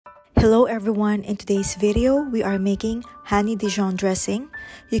Hello everyone, in today's video, we are making Honey Dijon Dressing.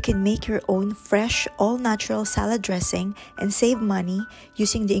 You can make your own fresh, all-natural salad dressing and save money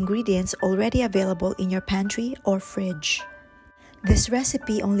using the ingredients already available in your pantry or fridge. This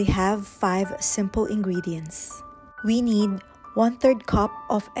recipe only have 5 simple ingredients. We need 1/3 cup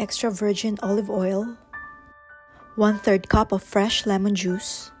of extra virgin olive oil, 1/3 cup of fresh lemon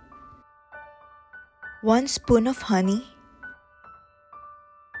juice, 1 spoon of honey,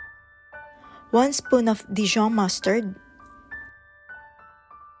 1 spoon of Dijon mustard,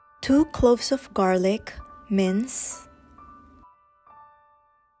 2 cloves of garlic, mince,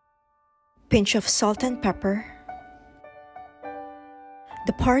 pinch of salt and pepper.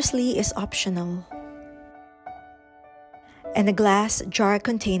 The parsley is optional, and a glass jar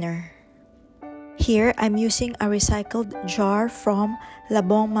container. Here, I'm using a recycled jar from La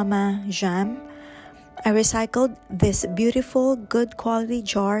Bonne Maman Jam. I recycled these beautiful, good quality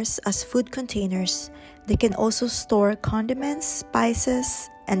jars as food containers. They can also store condiments, spices,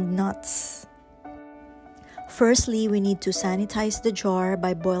 and nuts. Firstly, we need to sanitize the jar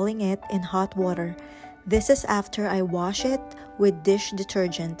by boiling it in hot water. This is after I wash it with dish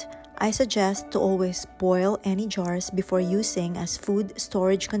detergent. I suggest to always boil any jars before using as food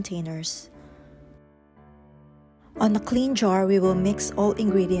storage containers. On a clean jar, we will mix all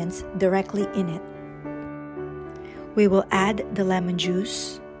ingredients directly in it. We will add the lemon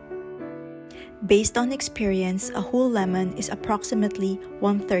juice. Based on experience, a whole lemon is approximately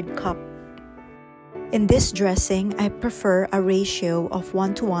 1/3 cup. In this dressing, I prefer a ratio of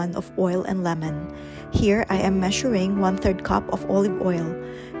 1:1 of oil and lemon. Here, I am measuring 1/3 cup of olive oil.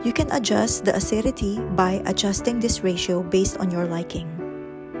 You can adjust the acidity by adjusting this ratio based on your liking.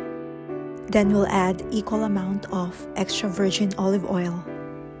 Then we'll add equal amount of extra virgin olive oil.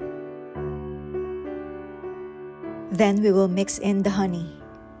 Then we will mix in the honey.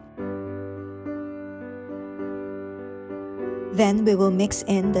 Then we will mix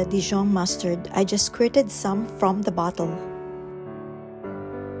in the Dijon mustard. I just squirted some from the bottle.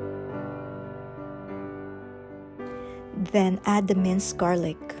 Then add the minced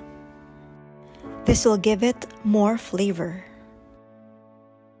garlic. This will give it more flavor.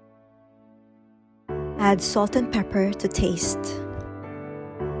 Add salt and pepper to taste.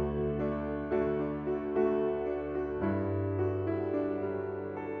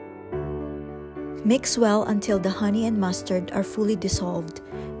 Mix well until the honey and mustard are fully dissolved.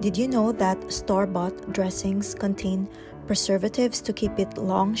 Did you know that store-bought dressings contain preservatives to keep it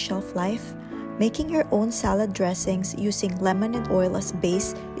long shelf life? Making your own salad dressings using lemon and oil as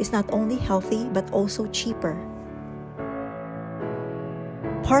base is not only healthy but also cheaper.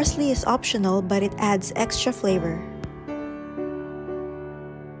 Parsley is optional, but it adds extra flavor.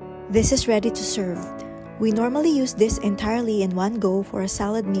 This is ready to serve. We normally use this entirely in one go for a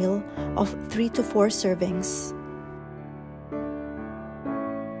salad meal of 3 to 4 servings.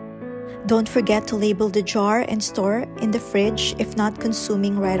 Don't forget to label the jar and store in the fridge if not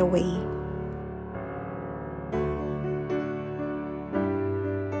consuming right away.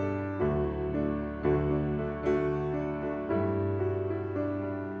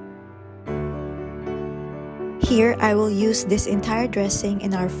 Here, I will use this entire dressing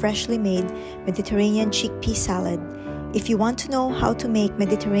in our freshly made Mediterranean chickpea salad. If you want to know how to make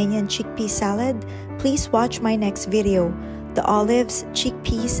Mediterranean chickpea salad, please watch my next video. The olives,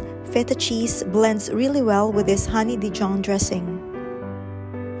 chickpeas, feta cheese blends really well with this Honey Dijon dressing.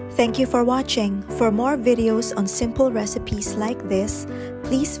 Thank you for watching. For more videos on simple recipes like this,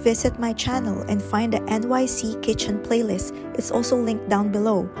 please visit my channel and find the NYC Kitchen playlist. It's also linked down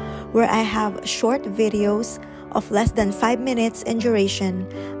below, where I have short videos of less than 5 minutes in duration.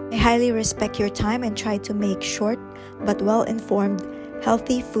 I highly respect your time and try to make short but well-informed,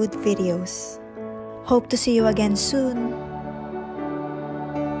 healthy food videos. Hope to see you again soon.